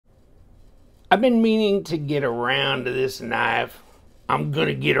I've been meaning to get around to this knife. I'm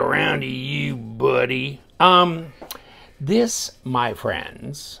gonna get around to you, buddy. This, my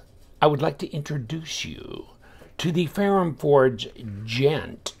friends, I would like to introduce you to the Ferrum Forge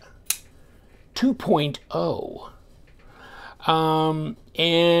Gent 2.0.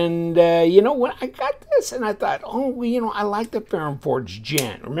 You know, when I got this and I thought, oh, well, you know, I like the Ferrum Forge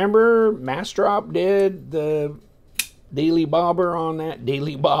Gent. Remember Mastrop did the Daily Bobber on that?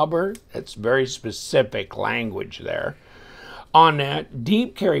 Daily Bobber? That's very specific language there. On that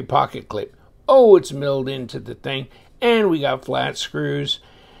deep carry pocket clip. Oh, it's milled into the thing. And we got flat screws.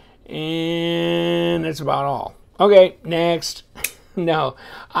 And that's about all. Okay, next. No,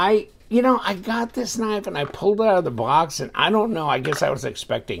 you know, I got this knife and I pulled it out of the box and I don't know, I guess I was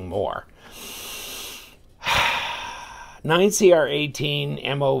expecting more. 9CR18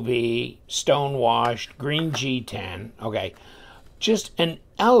 MOV, stone washed, green G10. Okay, just an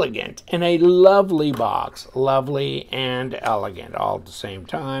elegant and a lovely box. Lovely and elegant all at the same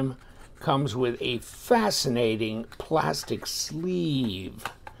time. Comes with a fascinating plastic sleeve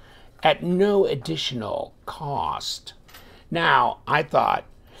at no additional cost. Now, I thought,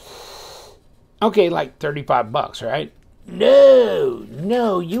 okay, like 35 bucks, right?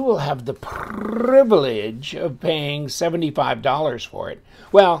 No, you will have the privilege of paying $75 for it.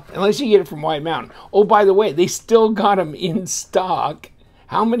 Well, unless you get it from White Mountain. Oh, by the way, they still got them in stock.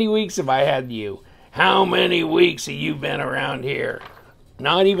 How many weeks have I had you? How many weeks have you been around here?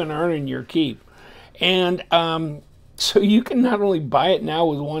 Not even earning your keep. And so you can not only buy it now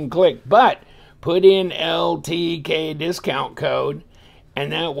with one click, but put in LTK discount code,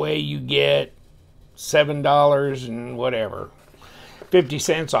 and that way you get $7 and whatever, 50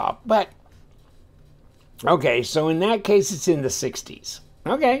 cents off. But, okay, so in that case, it's in the 60s.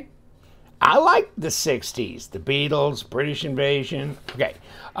 Okay, I like the 60s, the Beatles, British Invasion. Okay,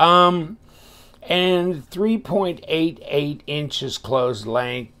 and 3.88 inches closed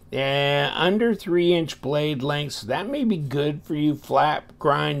length, under 3-inch blade length, so that may be good for you, flat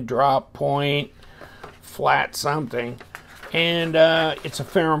grind, drop point, flat something. And it's a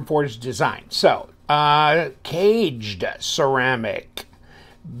Ferrum Forge design. So, caged ceramic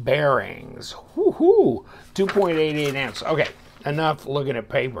bearings. Woohoo! 2.88 ounce. Okay, enough looking at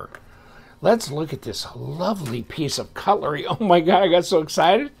paper. Let's look at this lovely piece of cutlery. Oh my God, I got so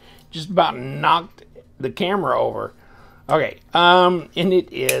excited. Just about knocked the camera over. Okay, and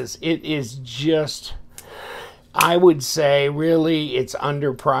it is just, I would say, really, it's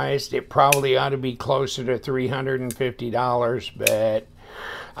underpriced. It probably ought to be closer to $350, but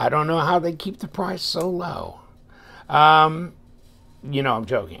I don't know how they keep the price so low. You know I'm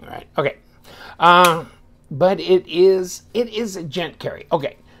joking, right? Okay. But it is a gent carry.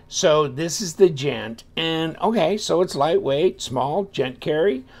 Okay, so this is the gent, and okay, so it's lightweight, small, gent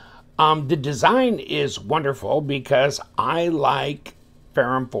carry. The design is wonderful because I like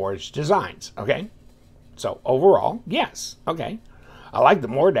Ferrum Forge designs, okay? So overall, yes, okay. I like the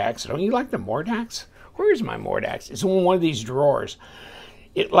Mordax. Don't you like the Mordax? Where's my Mordax? It's in one of these drawers.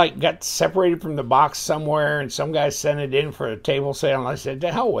 It like got separated from the box somewhere, and some guy sent it in for a table sale, and I said,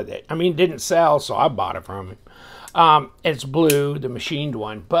 to hell with it. I mean, it didn't sell, so I bought it from him. It's blue, the machined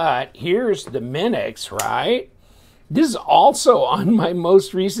one, but here's the Minix, right? This is also on my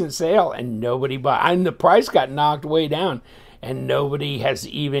most recent sale, and nobody bought it. And the price got knocked way down, and nobody has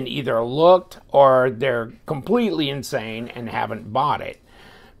even either looked or they're completely insane and haven't bought it.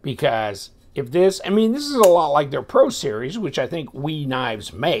 Because if this, I mean, this is a lot like their Pro Series, which I think We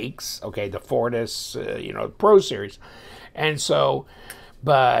Knives makes, okay, the Fortis, you know, Pro Series. And so,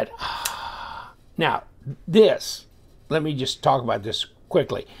 but, now, this, let me just talk about this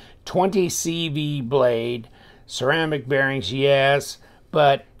quickly. 20 CV blade, ceramic bearings, yes,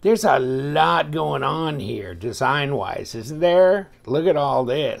 but there's a lot going on here design-wise, isn't there? Look at all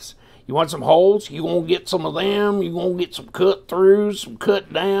this. You want some holes? You're going to get some of them. You're going to get some cut-throughs, some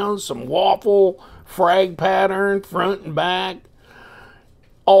cut-downs, some waffle, frag pattern, front and back,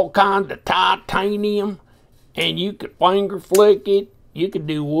 all kinds of titanium, and you could finger flick it. You could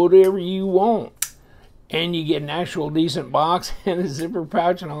do whatever you want. And you get an actual decent box and a zipper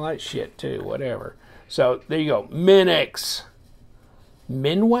pouch and all that shit, too, whatever. So, there you go. Minix.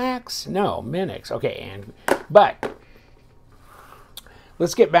 Minwax? No, Minix. Okay, and but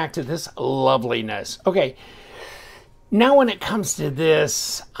let's get back to this loveliness. Okay, now when it comes to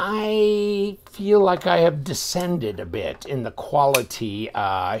this, I feel like I have descended a bit in the quality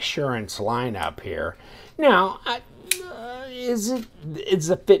assurance lineup here. Now, is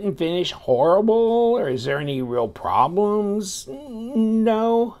the fit and finish horrible, or is there any real problems?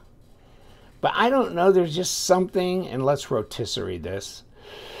 No. But I don't know, there's just something, and let's rotisserie this.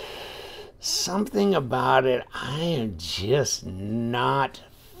 something about it I am just not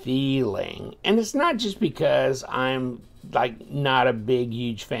feeling. And it's not just because I'm like not a big,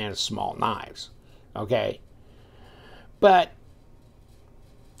 huge fan of small knives, okay? But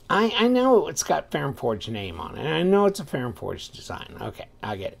I know it's got Ferrum Forge name on it, and I know it's a Ferrum Forge design. Okay,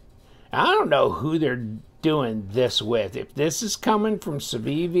 I get it. I don't know who they're doing this with. If this is coming from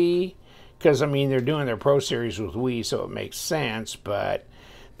Civivi, because I mean they're doing their Pro Series with WE, so it makes sense, but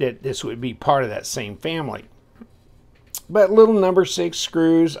that this would be part of that same family. But little number 6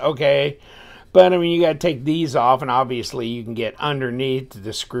 screws, okay. But I mean, you got to take these off, and obviously you can get underneath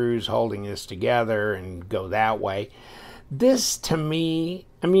the screws holding this together and go that way. This, to me,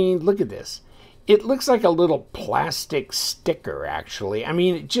 I mean, look at this. It looks like a little plastic sticker, actually. I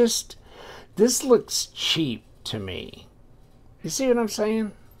mean, this looks cheap to me. You see what I'm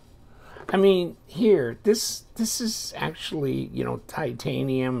saying? I mean, here, this is actually, you know,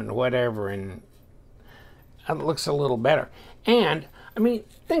 titanium and whatever, and it looks a little better. And, I mean,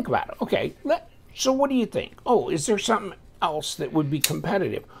 think about it. Okay, so what do you think? Oh, is there something else that would be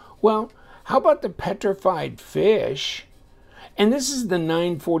competitive? Well, how about the petrified fish? And this is the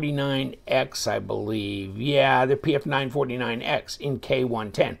 949X, I believe. Yeah, the PF 949X in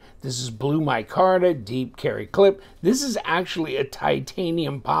K110. This is blue micarta, deep carry clip. This is actually a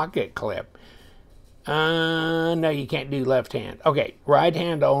titanium pocket clip. No, you can't do left hand. Okay, right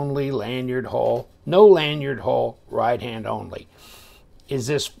hand only, lanyard hole. No lanyard hole, right hand only. Is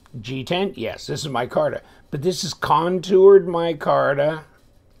this G10? Yes, this is micarta. But this is contoured micarta,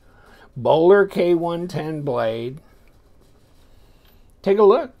 Bowler K110 blade. Take a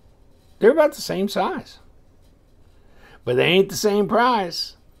look. They're about the same size. But they ain't the same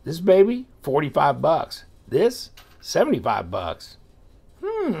price. This baby, 45 bucks. This, 75 bucks.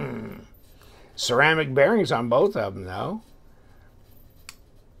 Ceramic bearings on both of them, though.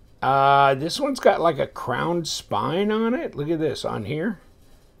 This one's got like a crowned spine on it. Look at this on here.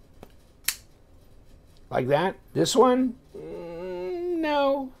 Like that. This one,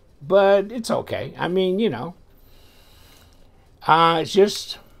 no. But it's okay. I mean, you know. It's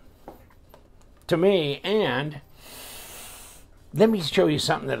just, to me, and let me show you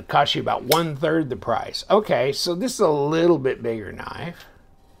something that'll cost you about 1/3 the price. Okay, so this is a little bit bigger knife.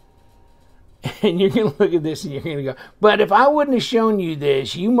 And you're going to look at this and you're going to go, but if I wouldn't have shown you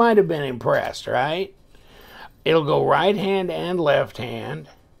this, you might have been impressed, right? It'll go right hand and left hand.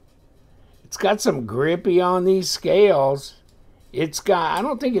 It's got some grippy on these scales. It's got, I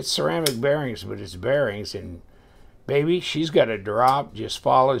don't think it's ceramic bearings, but it's bearings, and baby, she's got a drop, just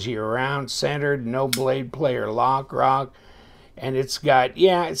follows you around, centered, no blade play or lock rock. And it's got,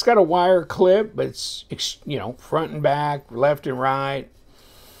 yeah, it's got a wire clip, but it's, you know, front and back, left and right.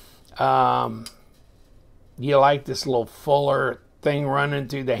 You like this little fuller thing running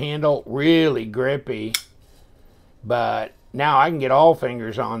through the handle, really grippy. But now I can get all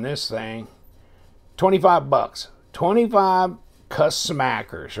fingers on this thing. 25 bucks. 25 cuss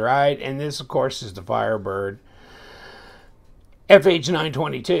smackers, right? And this, of course, is the Firebird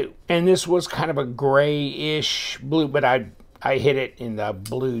FH922, and this was kind of a grayish blue, but I hit it in the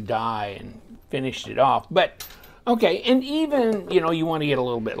blue dye and finished it off. But okay, and even, you know, you want to get a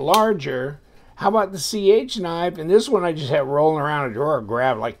little bit larger. How about the CH knife? And this one I just have rolling around a drawer,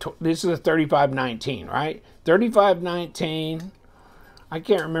 grab like this is a 3519, right? 3519. I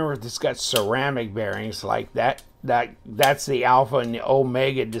can't remember if this got ceramic bearings like that. That's the Alpha and the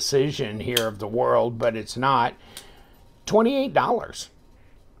Omega decision here of the world, but it's not. $28.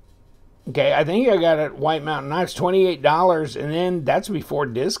 Okay, I think I got it at White Mountain Knives, $28, and then that's before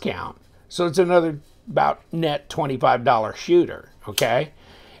discount. So it's another about net $25 shooter, okay?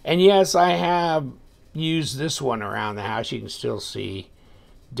 And yes, I have used this one around the house. You can still see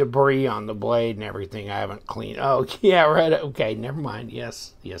debris on the blade and everything. I haven't cleaned. Oh, yeah, right. Okay, never mind.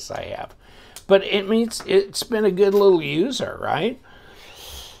 Yes, I have. But it means it's been a good little user, right?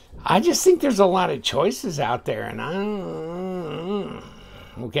 I just think there's a lot of choices out there, and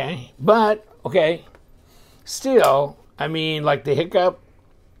okay. But, okay, still, I mean, like the Hiccup,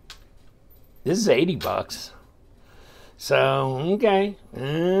 this is 80 bucks. So, okay,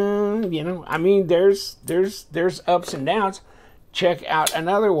 you know, I mean, there's ups and downs. Check out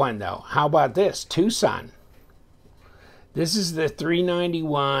another one, though. How about this? Tucson. This is the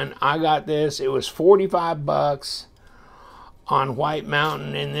 391. I got this. It was 45 bucks. On White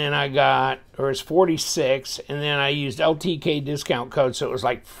Mountain, and then I got, or it's 46, and then I used LTK discount code, so it was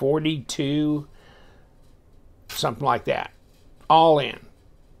like 42, something like that, all in.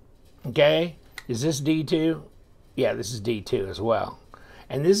 Okay, is this D2? Yeah, this is D2 as well,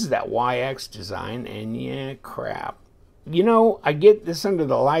 and this is that YX design, and yeah, crap, you know, I get this under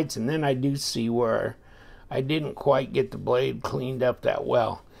the lights, and then I do see where I didn't quite get the blade cleaned up that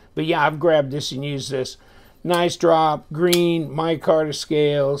well. But yeah, I've grabbed this and used this. Nice drop, green, micarta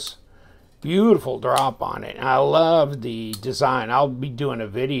scales. Beautiful drop on it. I love the design. I'll be doing a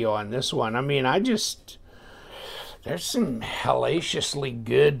video on this one. I mean, there's some hellaciously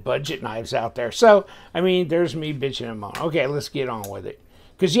good budget knives out there. So, I mean, there's me bitching them on. Okay, let's get on with it.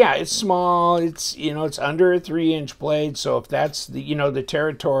 Because, yeah, it's small. It's, you know, it's under a 3-inch blade. So if that's the, you know, the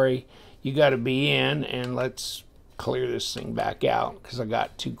territory you got to be in. And let's clear this thing back out because I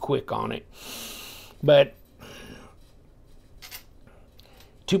got too quick on it. But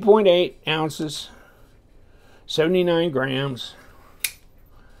 2.8 ounces, 79 grams.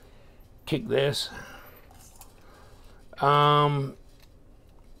 Kick this. Under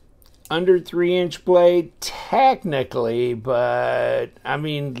 3-inch blade, technically, but I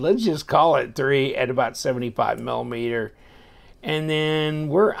mean, let's just call it 3 at about 75 millimeter. And then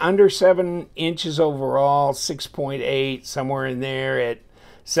we're under 7 inches overall, 6.8, somewhere in there at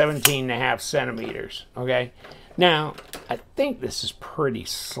 17.5 centimeters. Okay. Now, I think this is pretty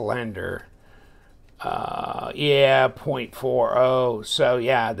slender. Yeah, 0.40. So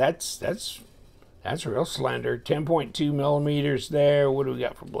yeah, that's real slender. 10.2 millimeters there. What do we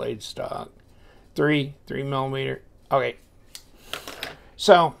got for blade stock? 3 millimeter. Okay.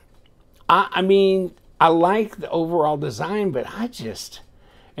 So, I mean, I like the overall design, but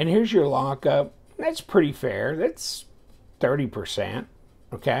and here's your lockup. That's pretty fair. That's 30%.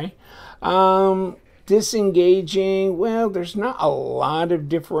 Okay. Disengaging, well, there's not a lot of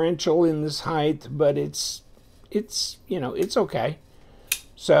differential in this height, but it's you know, it's okay.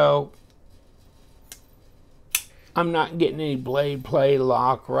 So I'm not getting any blade play,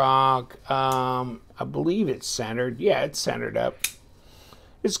 lock, rock. I believe it's centered. Yeah, it's centered up.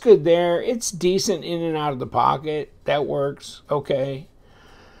 It's good there. It's decent in and out of the pocket. That works okay.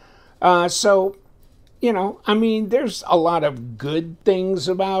 So, you know, I mean, there's a lot of good things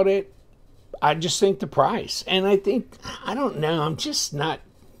about it. I just think the price. And I think, I don't know, I'm just not,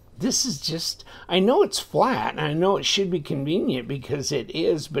 this is just, I know it's flat, and I know it should be convenient because it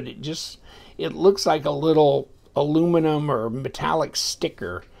is, but it looks like a little aluminum or metallic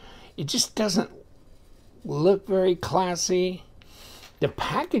sticker. It just doesn't look very classy. The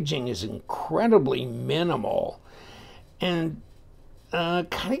packaging is incredibly minimal and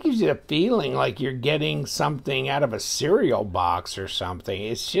kind of gives you a feeling like you're getting something out of a cereal box or something.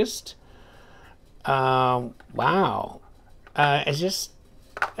 It's just, wow. It's just,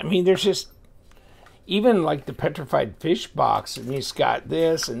 I mean, there's just, even like the petrified fish box, and it's got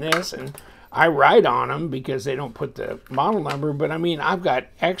this and this, and I write on them because they don't put the model number, but I mean, I've got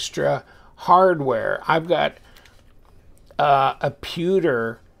extra hardware. I've got a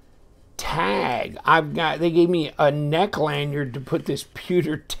pewter tag. They gave me a neck lanyard to put this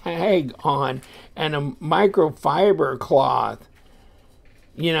pewter tag on and a microfiber cloth,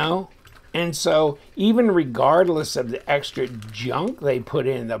 you know? And so even regardless of the extra junk they put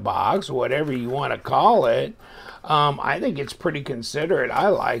in the box, whatever you want to call it, I think it's pretty considerate. I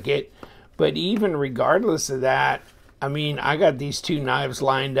like it. But even regardless of that, I mean, I got these two knives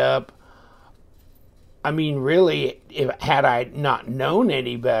lined up. I mean, really, had I not known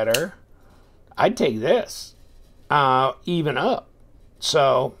any better, I'd take this, even up.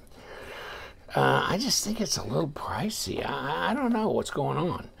 So, I just think it's a little pricey. I don't know what's going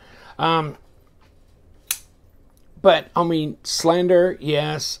on. But, I mean, Slender,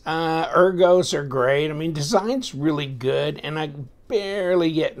 yes. Ergos are great. I mean, design's really good, and I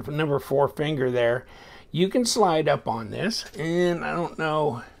barely get number 4 finger there. You can slide up on this, and I don't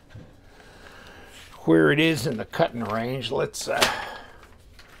know where it is in the cutting range. Let's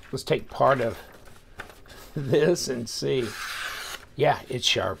take part of this and see. Yeah, it's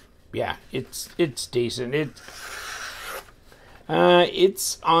sharp. Yeah, it's decent.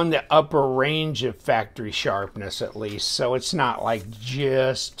 It's on the upper range of factory sharpness at least, so it's not like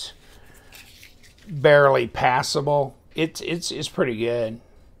just barely passable. It's pretty good.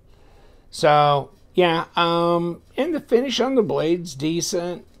 So yeah, and the finish on the blade's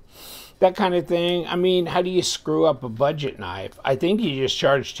decent. That kind of thing. I mean, how do you screw up a budget knife? I think you just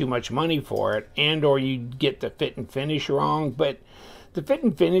charge too much money for it, and or you get the fit and finish wrong, but the fit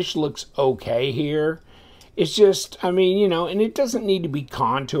and finish looks okay here. It's just, I mean, you know, and it doesn't need to be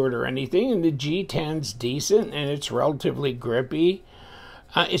contoured or anything, and the G10's decent, and it's relatively grippy.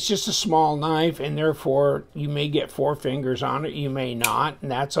 It's just a small knife, and therefore you may get 4 fingers on it, you may not, and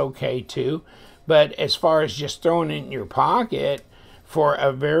that's okay too. But as far as just throwing it in your pocket for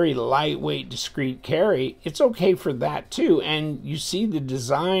a very lightweight, discreet carry, it's okay for that too. And you see the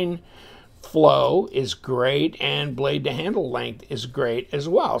design flow is great, and blade to handle length is great as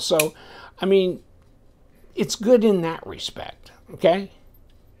well. So, I mean, it's good in that respect, okay?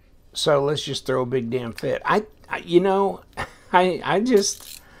 So let's just throw a big damn fit. You know, I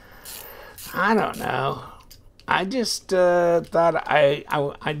don't know. I just thought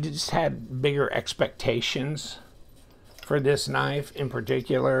I just had bigger expectations for this knife in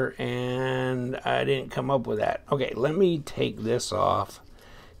particular, and I didn't come up with that. Okay, let me take this off,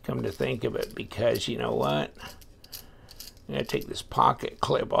 come to think of it, because you know what? I'm going to take this pocket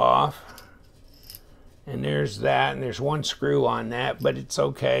clip off. And there's that, and there's one screw on that, but it's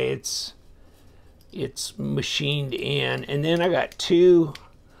okay. It's machined in. And then I got two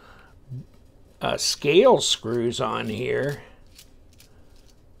scale screws on here.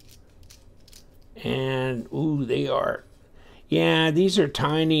 And, ooh, they are, yeah, these are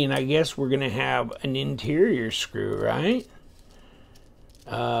tiny, and I guess we're going to have an interior screw, right?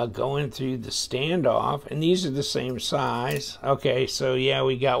 Going through the standoff, and these are the same size. Okay, so yeah,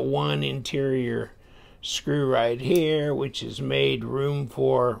 we got one interior screw right here, which is made room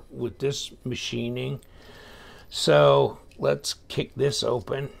for with this machining. So let's kick this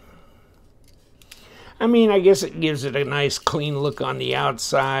open. I mean, I guess it gives it a nice clean look on the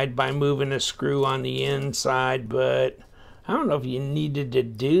outside by moving a screw on the inside, but I don't know if you needed to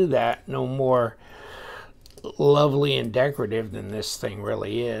do that no more lovely and decorative than this thing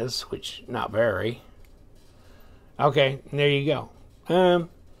really is, which not very. Okay, there you go.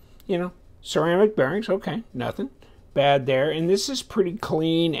 You know, ceramic bearings, okay, nothing bad there. And this is pretty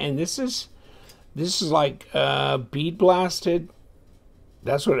clean, and this is like bead blasted.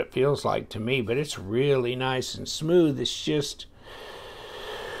 That's what it feels like to me, but it's really nice and smooth. It's just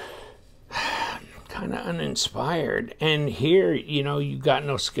kind of uninspired. And here, you know, you got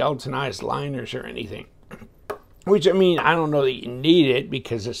no skeletonized liners or anything. Which, I mean, I don't know that you need it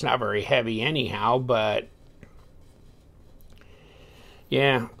because it's not very heavy anyhow, but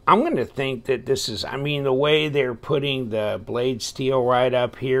yeah, I'm going to think that this is, I mean, the way they're putting the blade steel right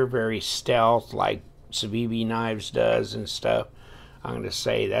up here, very stealth, like Civivi Knives does and stuff, I'm going to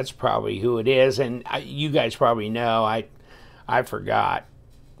say that's probably who it is. And you guys probably know, I forgot,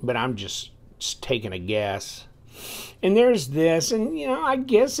 but I'm just taking a guess. And there's this, and, you know, I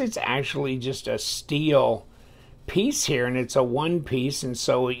guess it's actually just a steel piece here, and it's a one piece, and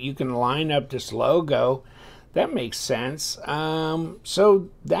so you can line up this logo. That makes sense. So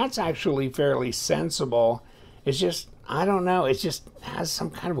that's actually fairly sensible. It's just, I don't know, it just has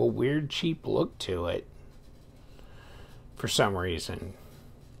some kind of a weird cheap look to it for some reason.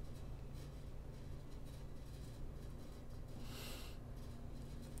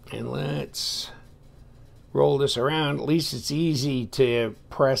 And let's roll this around. At least it's easy to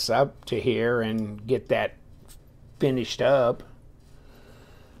press up to here and get that finished up.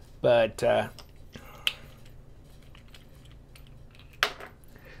 But I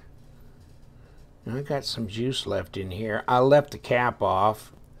got some juice left in here. I left the cap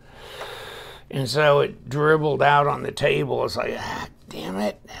off, and so it dribbled out on the table. It's like, ah, damn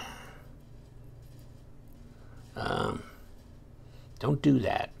it. Don't do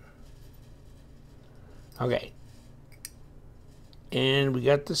that. Okay. And we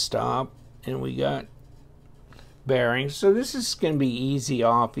got the stop, and we got bearings. So this is going to be easy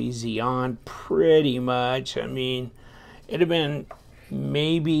off, easy on, pretty much. I mean, it'd have been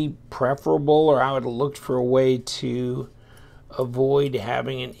maybe preferable, or I would have looked for a way to avoid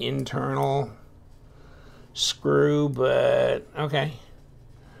having an internal screw, but okay.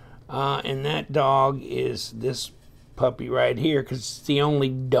 And that dog is this puppy right here, because it's the only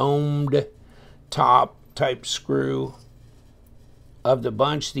domed top type screw of the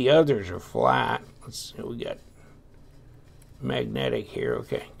bunch. The others are flat. Let's see what we got. Magnetic here.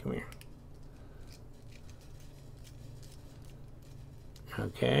 Okay, come here.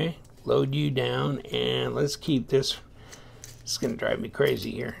 Okay, load you down, and let's keep this. It's going to drive me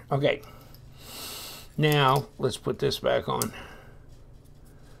crazy here. Okay, now let's put this back on.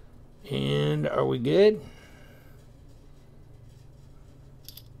 And are we good?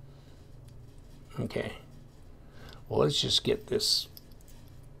 Okay, well, let's just get this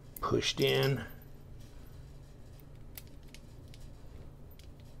pushed in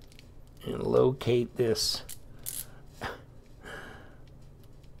and locate this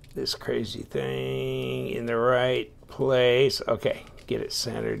crazy thing in the right place. Okay, get it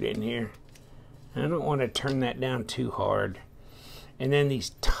centered in here. I don't want to turn that down too hard. And then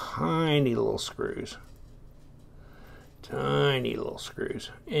these tiny little screws. Tiny little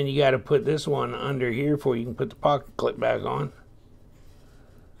screws. And you got to put this one under here before you can put the pocket clip back on.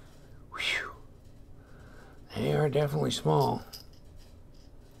 Whew. They are definitely small.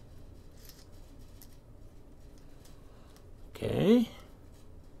 Okay.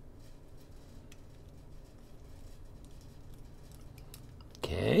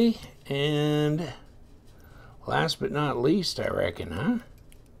 Okay, and last but not least, I reckon, huh?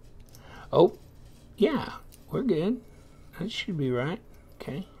 Oh, yeah, we're good. That should be right.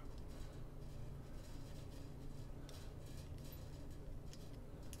 Okay.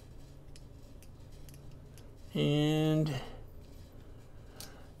 And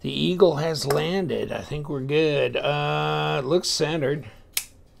the eagle has landed. I think we're good. It looks centered.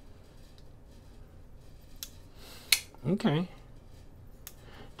 Okay.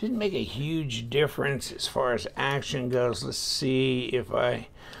 Didn't make a huge difference as far as action goes. Let's see if I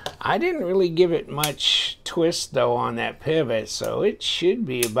didn't really give it much twist though on that pivot, so it should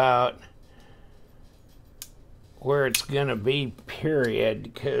be about where it's gonna be, period,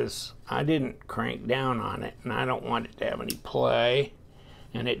 because I didn't crank down on it and I don't want it to have any play,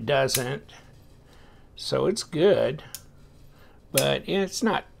 and it doesn't, so it's good. But yeah, it's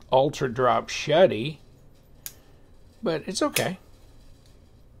not ultra drop shutty, but it's okay.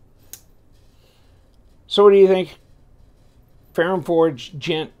 So what do you think? Ferrum Forge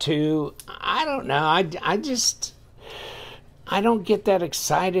Gent 2. I don't know. I don't get that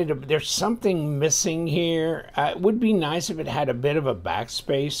excited. There's something missing here. It would be nice if it had a bit of a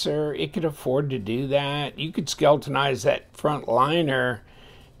backspacer. It could afford to do that. You could skeletonize that front liner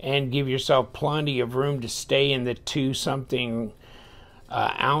and give yourself plenty of room to stay in the 2-something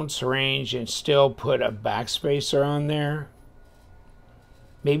ounce range and still put a backspacer on there.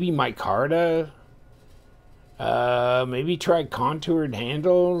 Maybe micarta. Maybe try contoured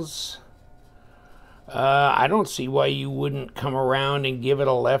handles. I don't see why you wouldn't come around and give it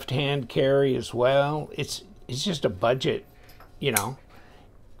a left-hand carry as well. It's just a budget, you know,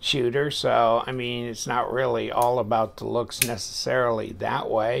 shooter. So, I mean, it's not really all about the looks necessarily that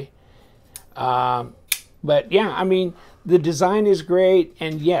way. But, yeah, I mean, the design is great.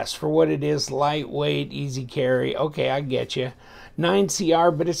 And, yes, for what it is, lightweight, easy carry. Okay, I get you.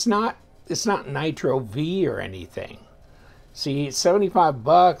 9CR, but it's not Nitro V or anything. See, it's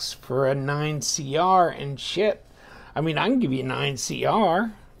 $75 for a 9CR and shit. I mean, I can give you a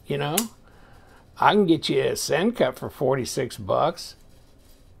 9CR, you know. I can get you a Send Cut for $46.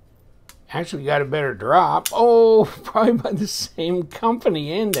 Actually got a better drop. Oh, probably by the same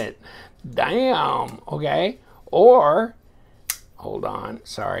company, isn't it? Damn, okay. Or, hold on,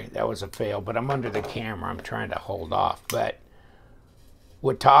 sorry, that was a fail, but I'm under the camera. I'm trying to hold off, but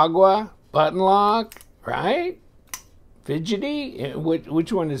Watagua, button lock, right? Fidgety?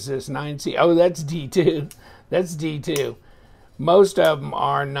 Which one is this? 9C? Oh, that's D2. That's D2. Most of them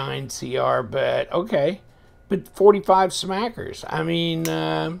are 9CR, but okay. But 45 smackers. I mean,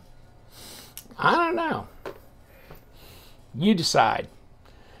 I don't know. You decide.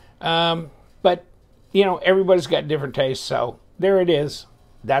 But, you know, everybody's got different tastes, so there it is.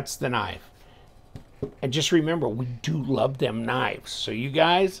 That's the knife. And just remember, we do love them knives. So you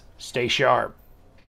guys, stay sharp.